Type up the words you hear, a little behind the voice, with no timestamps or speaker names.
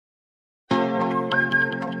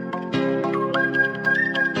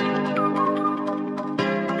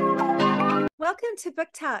Welcome to Book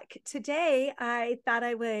Talk. Today, I thought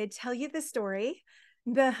I would tell you the story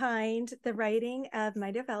behind the writing of my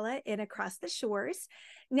novella in Across the Shores.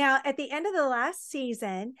 Now, at the end of the last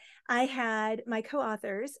season, I had my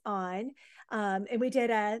co-authors on, and we did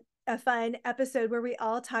a fun episode where we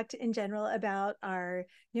all talked in general about our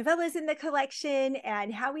novellas in the collection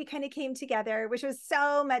and how we kind of came together, which was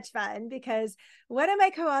so much fun because one of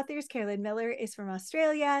my co-authors, Carolyn Miller, is from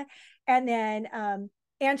Australia. And then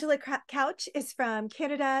Angela Couch is from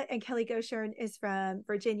Canada, and Kelly Goshern is from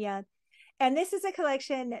Virginia. And this is a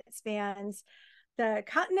collection that spans the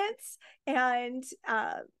continents and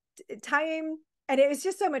time. And it was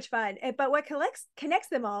just so much fun. But what connects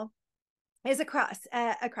them all is a cross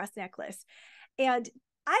necklace. And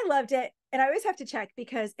I loved it. And I always have to check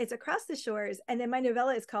because it's Across the Shores. And then my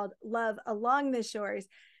novella is called Love Along the Shores.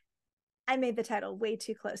 I made the title way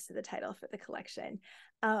too close to the title for the collection.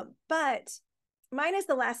 But mine is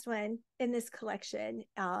the last one in this collection.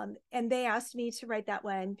 And they asked me to write that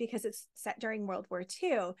one because it's set during World War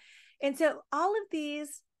II. And so all of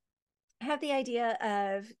these have the idea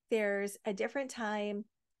of there's a different time.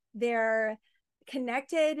 They're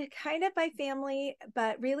connected kind of by family,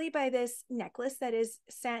 but really by this necklace that is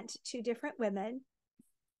sent to different women.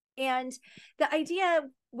 And the idea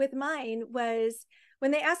with mine was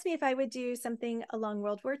when they asked me if I would do something along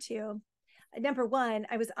World War II, number one,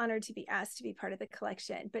 I was honored to be asked to be part of the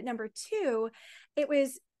collection. But number two, it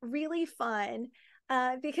was really fun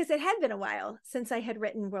because it had been a while since I had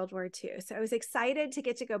written World War II. So I was excited to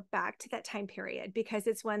get to go back to that time period because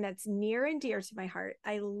it's one that's near and dear to my heart.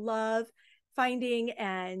 I love finding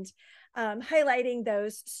and highlighting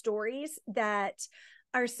those stories that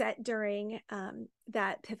are set during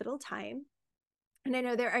that pivotal time. And I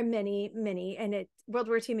know there are many, and World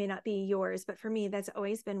War II may not be yours, but for me, that's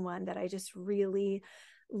always been one that I just really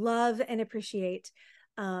love and appreciate.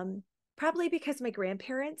 Probably because my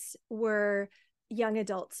grandparents were young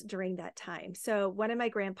adults during that time. So one of my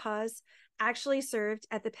grandpas actually served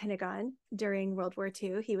at the Pentagon during World War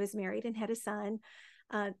II. He was married and had a son,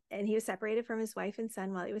 and he was separated from his wife and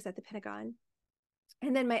son while he was at the Pentagon.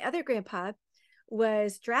 And then my other grandpa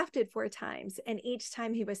was drafted 4 times, and each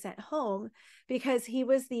time he was sent home because he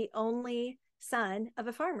was the only son of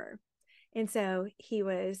a farmer. And so he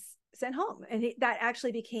was sent home, and that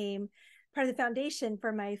actually became part of the foundation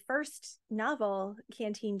for my first novel,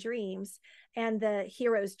 Canteen Dreams, and the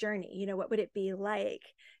hero's journey. You know, what would it be like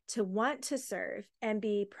to want to serve and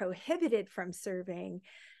be prohibited from serving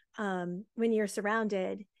when you're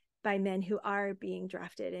surrounded by men who are being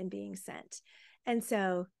drafted and being sent? And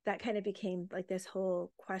so that kind of became like this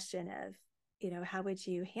whole question of, you know, how would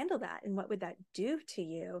you handle that? And what would that do to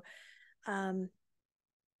you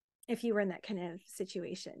if you were in that kind of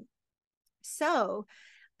situation? So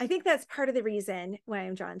I think that's part of the reason why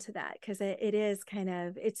I'm drawn to that, because it is kind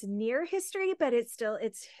of, it's near history, but it's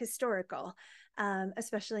historical,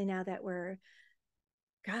 especially now that we're,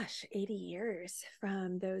 80 years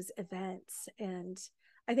from those events. And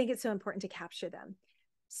I think it's so important to capture them.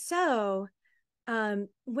 So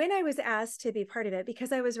when I was asked to be part of it,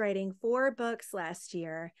 because I was writing 4 books last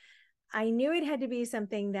year, I knew it had to be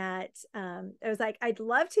something that I was like, I'd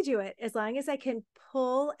love to do it as long as I can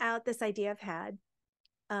pull out this idea I've had.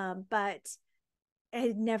 But I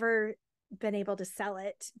had never been able to sell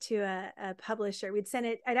it to a publisher.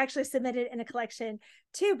 I'd actually submitted in a collection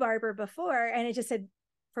to Barber before, and it just said,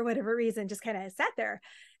 for whatever reason, just kind of sat there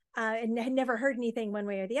and had never heard anything one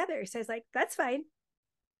way or the other. So I was like, that's fine.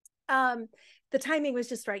 The timing was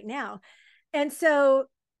just right now. And so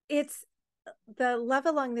it's the Love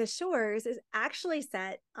Along the Shores is actually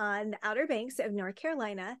set on the Outer Banks of North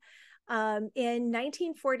Carolina in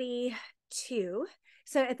 1942.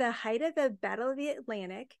 So at the height of the Battle of the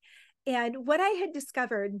Atlantic. And what I had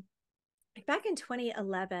discovered back in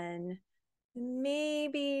 2011,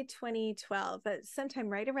 maybe 2012, but sometime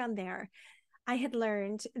right around there, I had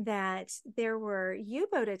learned that there were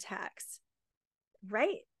U-boat attacks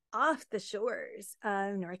right off the shores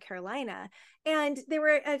of North Carolina. And there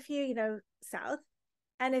were a few, you know, south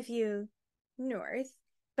and a few north,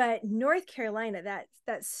 but North Carolina,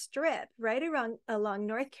 that strip right along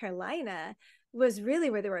North Carolina was really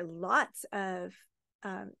where there were lots of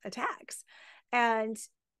attacks. And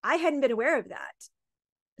I hadn't been aware of that.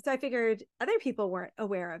 So I figured other people weren't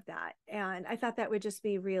aware of that. And I thought that would just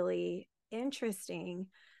be really interesting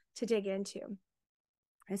to dig into.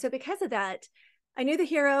 And so because of that, I knew the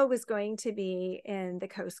hero was going to be in the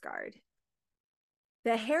Coast Guard.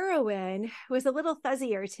 The heroine was a little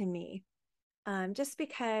fuzzier to me, just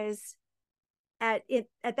because at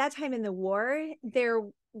that time in the war, there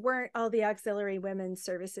weren't all the auxiliary women's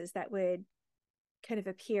services that would kind of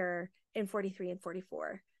appear in 43 and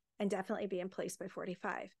 44 and definitely be in place by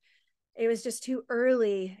 45. It was just too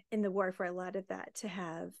early in the war for a lot of that to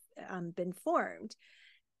have been formed.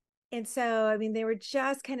 And so, I mean, they were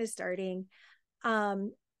just kind of starting.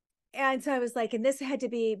 And so I was like, and this had to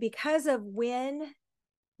be because of when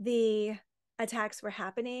the attacks were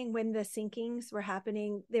happening, when the sinkings were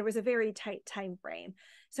happening, there was a very tight time frame.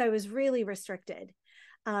 So I was really restricted.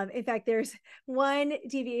 In fact, there's one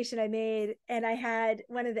deviation I made, and I had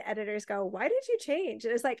one of the editors go, "Why did you change?"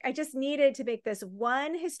 It was like, I just needed to make this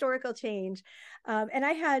one historical change. And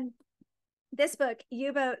I had this book,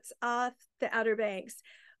 U-Boats Off the Outer Banks,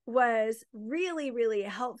 was really, really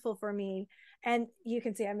helpful for me. And you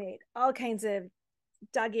can see I made all kinds of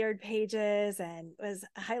dog-eared pages and was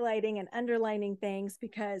highlighting and underlining things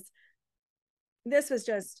because this was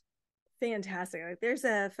just fantastic. Like, there's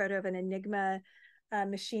a photo of an Enigma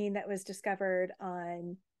machine that was discovered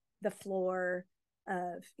on the floor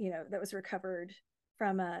of, that was recovered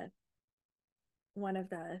from one of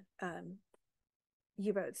the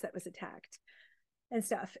U-boats that was attacked and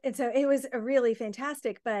stuff. And so it was a really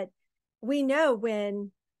fantastic, but we know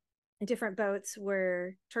when different boats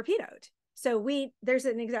were torpedoed. So there's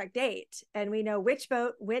an exact date, and we know which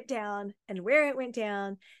boat went down and where it went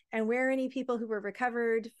down and where any people who were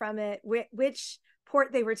recovered from it, which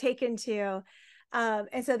port they were taken to.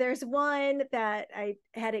 And so there's one that I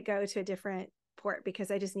had it go to a different port because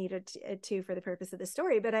I just needed it to for the purpose of the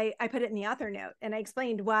story. But I put it in the author note and I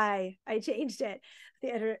explained why I changed it. The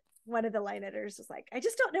editor, one of the line editors, was like, "I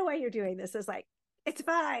just don't know why you're doing this." I was like, "It's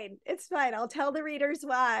fine. It's fine. I'll tell the readers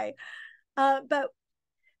why." But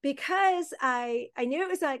because I knew it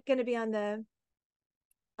was not going to be on the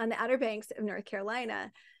Outer Banks of North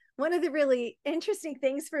Carolina, one of the really interesting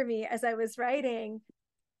things for me as I was writing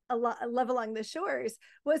Love Along the Shores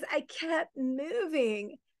was I kept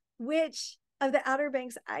moving which of the Outer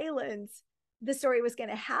Banks islands the story was going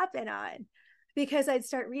to happen on, because I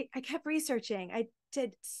kept researching. I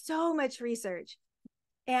did so much research,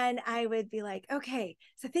 and I would be like, okay,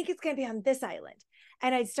 so I think it's going to be on this island.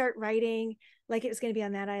 And I'd start writing like it was going to be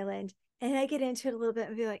on that island. And I get into it a little bit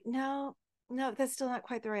and be like, no, that's still not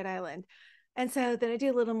quite the right island. And so then I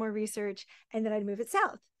do a little more research, and then I'd move it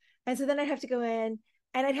south. And so then I'd have to go in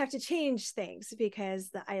and I'd have to change things because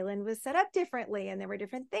the island was set up differently, and there were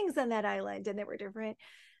different things on that island, and there were different,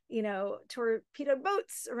 torpedo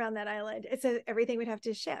boats around that island. And so everything would have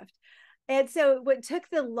to shift. And so what took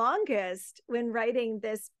the longest when writing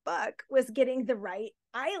this book was getting the right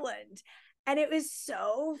island. And it was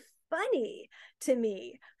so funny to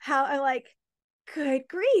me how I'm like, good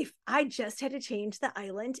grief, I just had to change the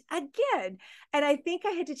island again. And I think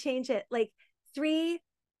I had to change it like 3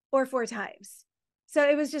 or 4 times. So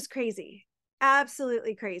it was just crazy,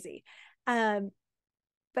 absolutely crazy.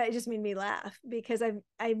 But it just made me laugh because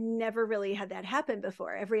I've never really had that happen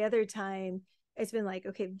before. Every other time it's been like,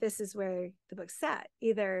 okay, this is where the book's set.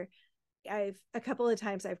 Either a couple of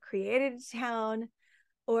times I've created a town,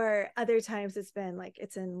 or other times it's been like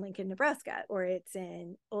it's in Lincoln, Nebraska, or it's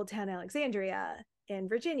in Old Town Alexandria in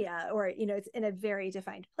Virginia, or it's in a very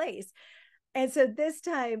defined place. And so this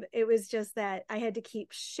time it was just that I had to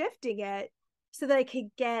keep shifting it so that I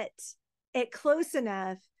could get it close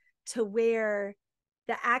enough to where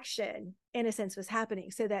the action, in a sense, was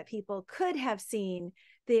happening, so that people could have seen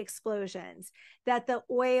the explosions, that the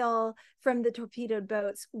oil from the torpedoed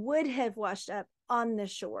boats would have washed up on the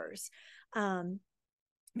shores,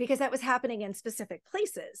 because that was happening in specific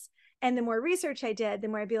places. And the more research I did, the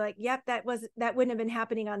more I'd be like, yep, that wouldn't have been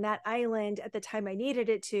happening on that island at the time I needed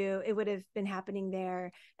it to. It would have been happening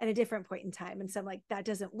there at a different point in time. And so I'm like, that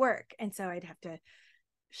doesn't work. And so I'd have to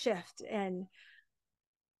shift. And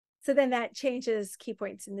so then that changes key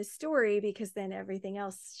points in the story, because then everything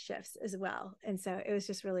else shifts as well. And so it was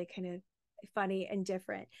just really kind of funny and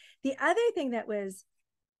different. The other thing that was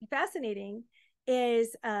fascinating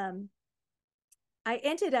is I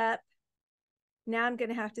ended up, now I'm going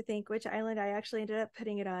to have to think which island I actually ended up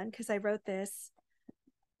putting it on, because I wrote this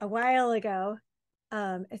a while ago.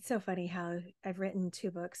 It's so funny how I've written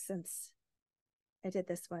 2 books since I did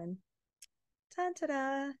this one.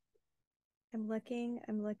 Ta-da! I'm looking.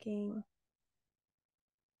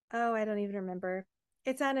 Oh, I don't even remember.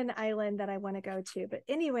 It's on an island that I want to go to. But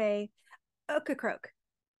anyway, Ocracoke.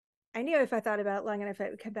 I knew if I thought about it long enough,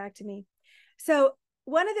 it would come back to me. So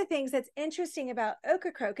one of the things that's interesting about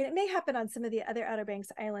Ocracoke, and it may happen on some of the other Outer Banks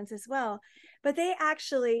islands as well, but they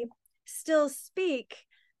actually still speak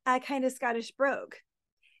a kind of Scottish brogue.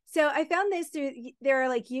 So I found this there are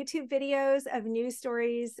like YouTube videos of news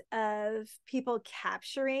stories of people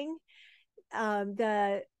capturing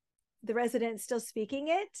the the residents still speaking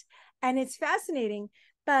it. And it's fascinating.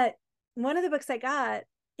 But one of the books I got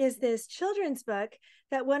is this children's book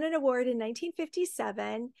that won an award in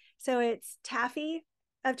 1957. So it's Taffy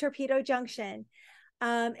of Torpedo Junction.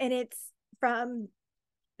 And it's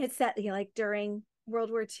set, you know, like during World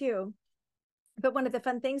War II. But one of the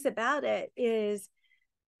fun things about it is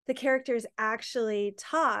the characters actually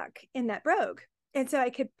talk in that brogue. And so I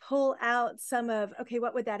could pull out some of, okay,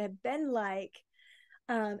 what would that have been like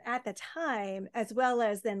at the time, as well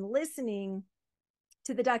as then listening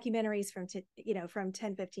to the documentaries from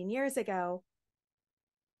 10, 15 years ago,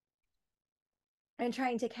 and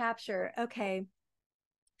trying to capture, okay,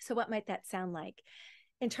 so what might that sound like?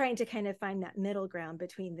 And trying to kind of find that middle ground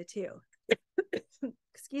between the two.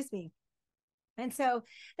 Excuse me. And so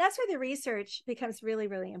that's where the research becomes really,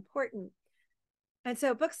 really important. And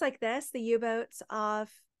so books like this, the U-boats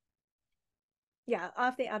off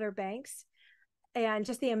the Outer Banks, and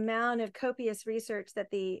just the amount of copious research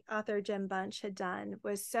that the author Jim Bunch had done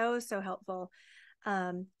was so, so helpful.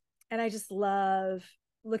 And I just love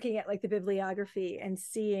looking at like the bibliography and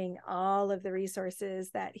seeing all of the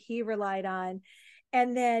resources that he relied on.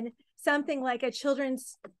 And then something like a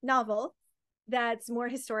children's novel that's more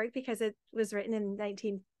historic because it was written in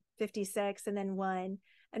 1956 and then won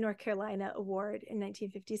a North Carolina award in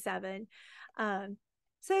 1957.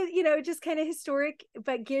 So, you know, just kind of historic,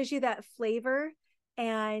 but gives you that flavor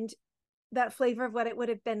and that flavor of what it would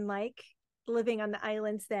have been like living on the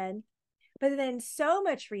islands then. But then so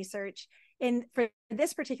much research for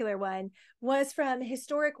this particular one was from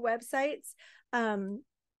historic websites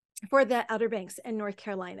for the Outer Banks in North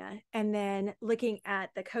Carolina, and then looking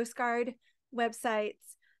at the Coast Guard websites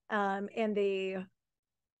and the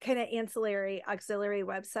kind of ancillary auxiliary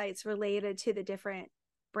websites related to the different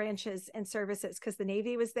branches and services, because the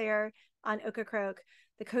Navy was there on Ocracoke,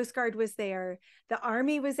 the Coast Guard was there, the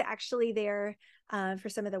Army was actually there for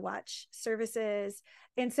some of the watch services.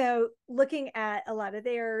 And so looking at a lot of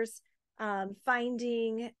theirs,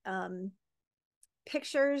 finding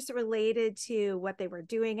pictures related to what they were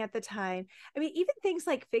doing at the time. I mean, even things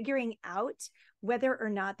like figuring out whether or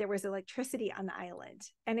not there was electricity on the island,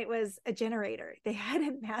 and it was a generator. They had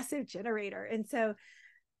a massive generator. And so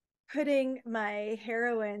putting my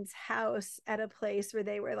heroine's house at a place where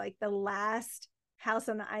they were like the last house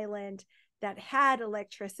on the island that had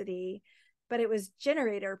electricity, but it was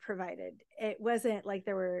generator provided. It wasn't like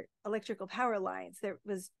there were electrical power lines, there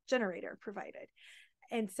was generator provided.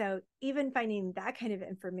 And so even finding that kind of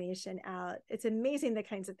information out, it's amazing the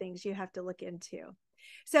kinds of things you have to look into.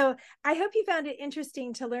 So I hope you found it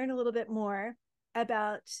interesting to learn a little bit more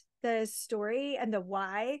about the story and the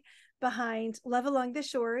why behind Love Along the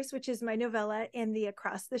Shores, which is my novella in the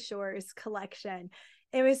Across the Shores collection.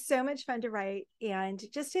 It was so much fun to write, and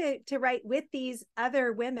just to write with these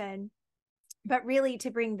other women, but really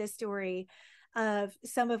to bring the story of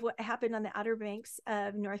some of what happened on the Outer Banks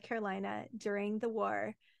of North Carolina during the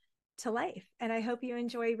war to life. And I hope you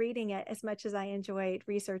enjoy reading it as much as I enjoyed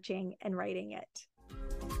researching and writing it.